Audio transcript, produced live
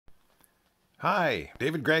Hi,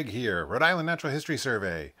 David Gregg here, Rhode Island Natural History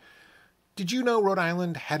Survey. Did you know Rhode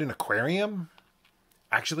Island had an aquarium?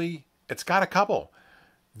 Actually, it's got a couple.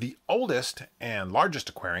 The oldest and largest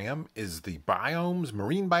aquarium is the Biomes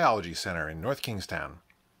Marine Biology Center in North Kingstown.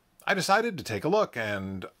 I decided to take a look,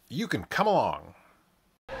 and you can come along.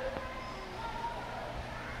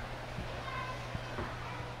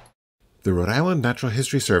 The Rhode Island Natural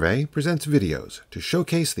History Survey presents videos to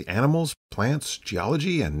showcase the animals, plants,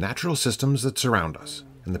 geology, and natural systems that surround us,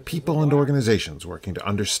 and the people and organizations working to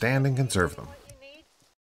understand and conserve them.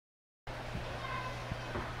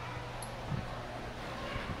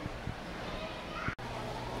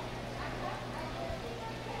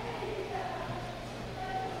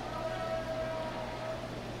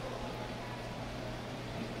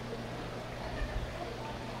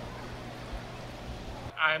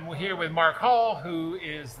 I'm here with Mark Hall, who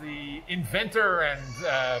is the inventor and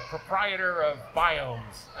proprietor of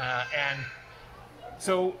Biomes. And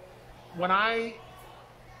so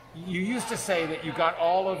you used to say that you got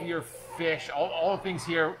all of your fish, all the things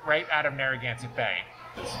here right out of Narragansett Bay.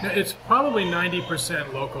 It's probably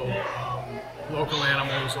 90% local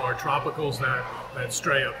animals or tropicals that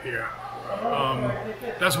stray up here.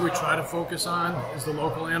 That's what we try to focus on, is the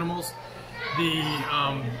local animals.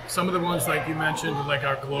 Some of the ones like you mentioned, like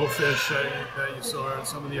our glowfish that you saw, and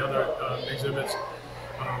some of the other exhibits,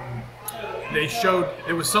 they showed,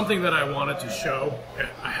 it was something that I wanted to show,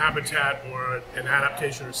 a habitat or an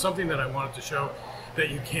adaptation or something that I wanted to show that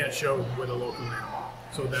you can't show with a local animal.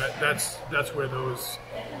 So that's where those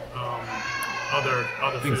other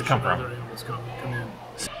Things fish come and from. other animals come in.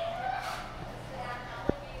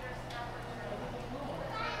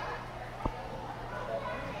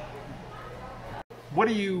 What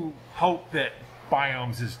do you hope that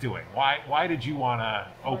Biomes is doing? Why did you want to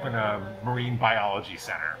open a marine biology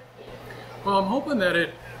center? Well, I'm hoping that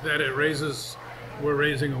we're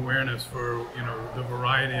raising awareness for the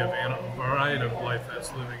variety of life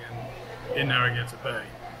that's living in Narragansett Bay.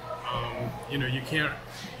 You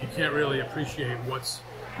can't really appreciate what's,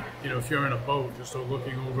 if you're in a boat just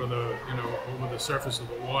looking over the surface of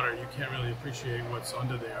the water, you can't really appreciate what's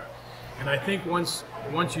under there. And I think once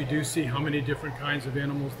you do see how many different kinds of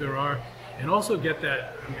animals there are, and also get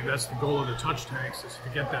that, that's the goal of the touch tanks, is to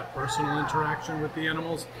get that personal interaction with the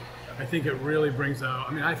animals. I think it really brings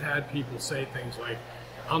out, I've had people say things like,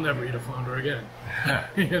 I'll never eat a flounder again.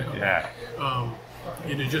 Yeah.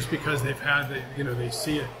 Just because they've had, they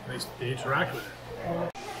see it, they interact with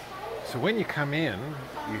it. So when you come in,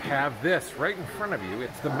 you have this right in front of you.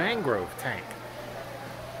 It's the mangrove tank.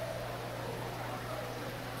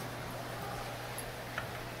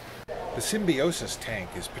 The symbiosis tank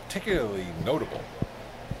is particularly notable,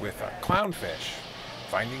 with a clownfish,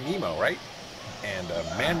 Finding Nemo, right? And a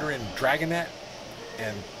mandarin dragonet,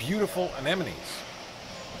 and beautiful anemones.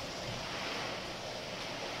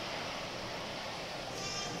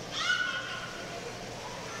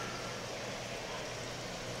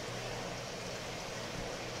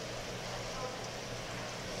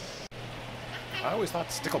 I always thought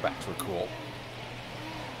sticklebacks were cool.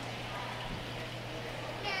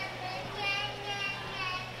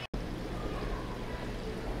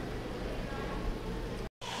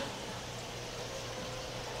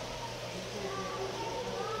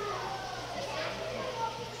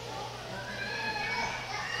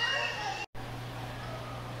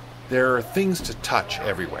 There are things to touch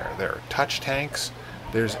everywhere. There are touch tanks.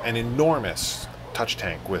 There's an enormous touch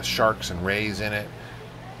tank with sharks and rays in it.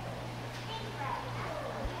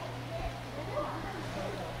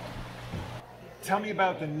 Tell me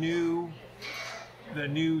about the new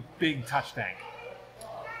big touch tank.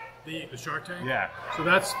 The shark tank? Yeah. So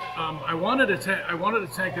that's I wanted a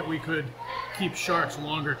tank that we could keep sharks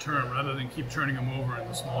longer term rather than keep turning them over in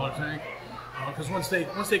the smaller tank. Because once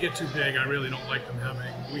they get too big, I really don't like them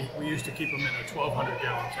having. We used to keep them in a 1,200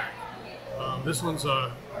 gallon tank. This one's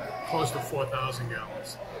close to 4,000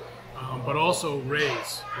 gallons. But also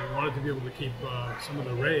rays. We wanted to be able to keep some of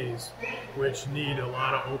the rays, which need a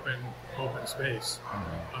lot of open space.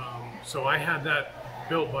 So I had that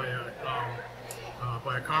built by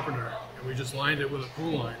a carpenter, and we just lined it with a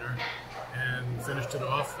pool liner and finished it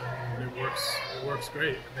off, and it works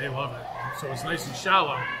great. They love it. So it's nice and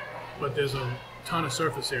shallow, but there's a ton of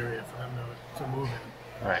surface area for them to move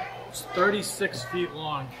in. Right. It's 36 feet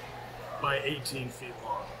long by 18 feet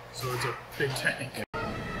long, so it's a big tank.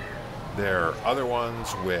 There are other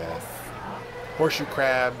ones with horseshoe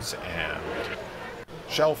crabs and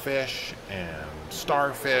shellfish and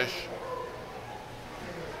starfish.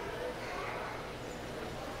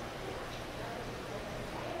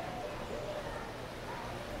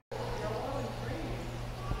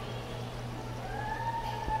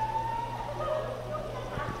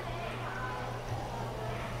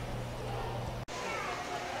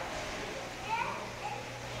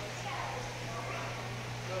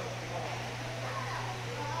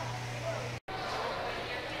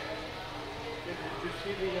 just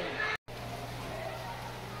give me that.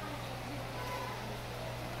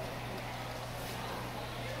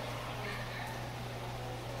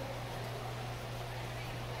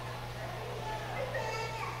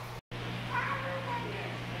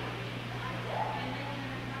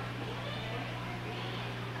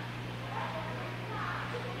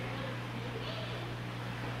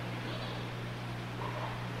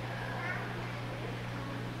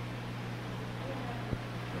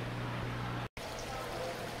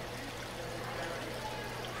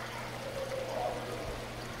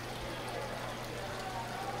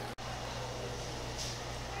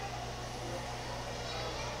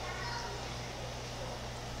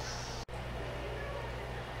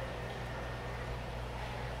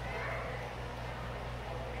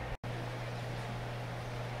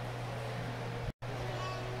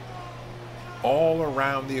 All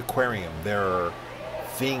around the aquarium, there are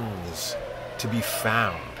things to be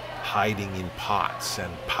found hiding in pots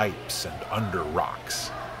and pipes and under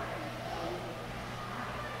rocks.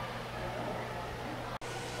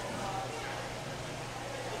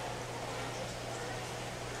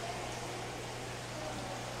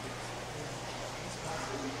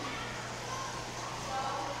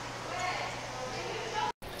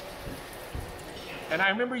 And I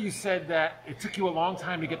remember you said that it took you a long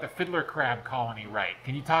time to get the fiddler crab colony right.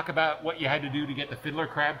 Can you talk about what you had to do to get the fiddler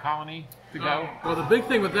crab colony to go? Well, the big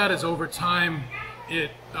thing with that is over time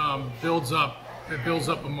it builds up. It builds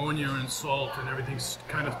up ammonia and salt, and everything's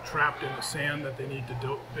kind of trapped in the sand that they need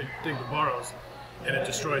to dig the burrows, and it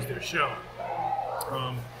destroys their shell.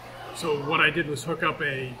 So what I did was hook up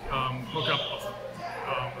a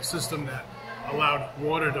system that allowed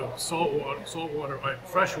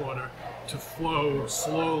fresh water to flow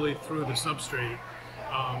slowly through the substrate,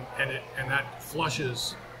 and that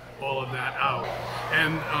flushes all of that out.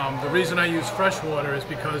 And the reason I use fresh water is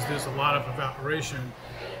because there's a lot of evaporation,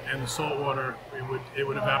 and the salt water it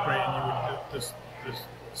would evaporate, and this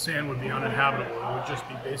sand would be uninhabitable. It would just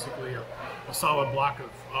be basically a solid block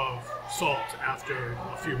of salt after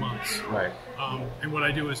a few months. Right. And what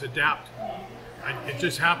I do is adapt. It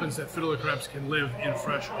just happens that fiddler crabs can live in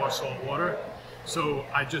fresh or salt water, so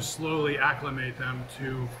I just slowly acclimate them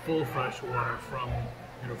to full fresh water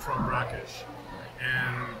from brackish,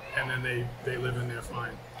 and then they live in there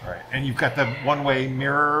fine. Right. And you've got the one-way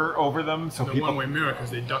mirror over them, so the people... one-way mirror, because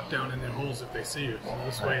they duck down in their holes if they see you. So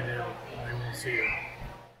this way they won't see you.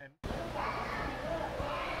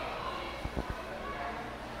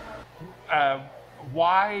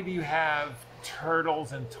 Why do you have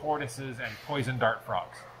turtles and tortoises and poison dart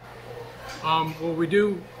frogs? Well, we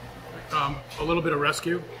do a little bit of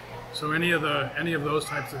rescue, so any of those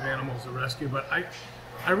types of animals are rescue. But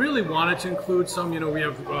I really wanted to include some. We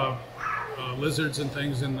have lizards and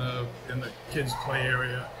things in the kids' play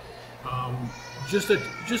area. Just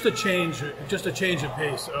a change of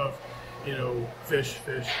pace of fish,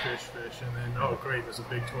 and then oh great, there's a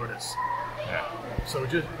big tortoise. Yeah. So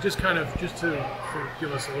just to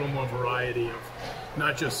give us a little more variety of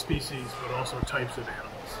not just species but also types of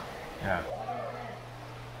animals. Yeah.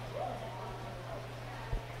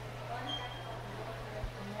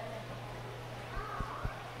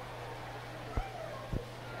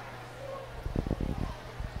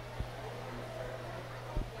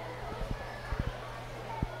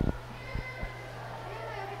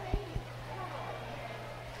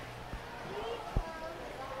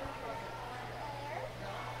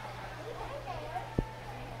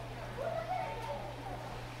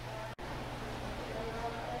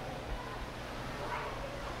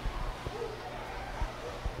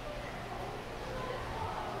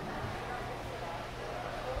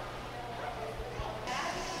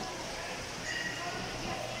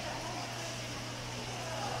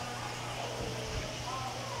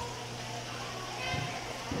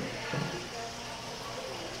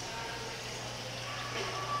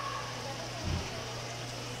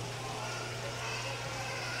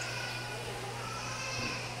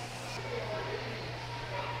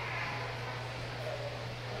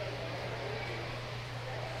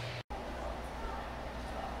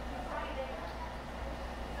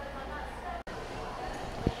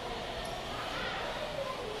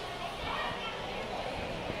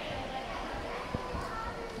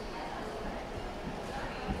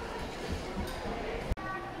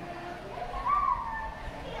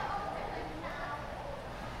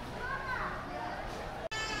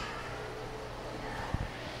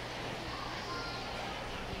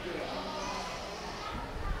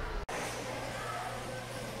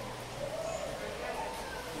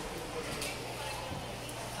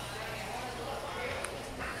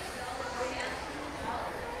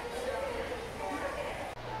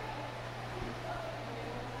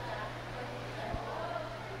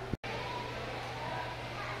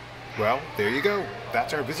 Well, there you go.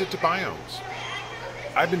 That's our visit to Biomes.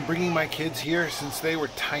 I've been bringing my kids here since they were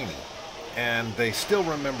tiny, and they still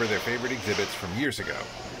remember their favorite exhibits from years ago.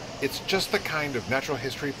 It's just the kind of natural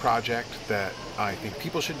history project that I think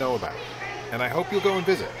people should know about, and I hope you'll go and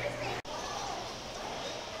visit.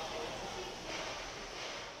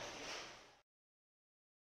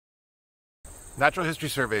 Natural History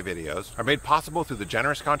Survey videos are made possible through the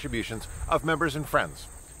generous contributions of members and friends.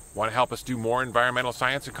 Want to help us do more environmental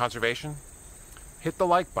science and conservation? Hit the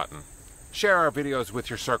like button, share our videos with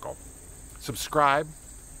your circle, subscribe,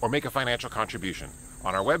 or make a financial contribution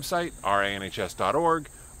on our website, ranhs.org,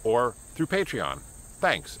 or through Patreon.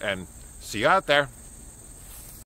 Thanks, and see you out there.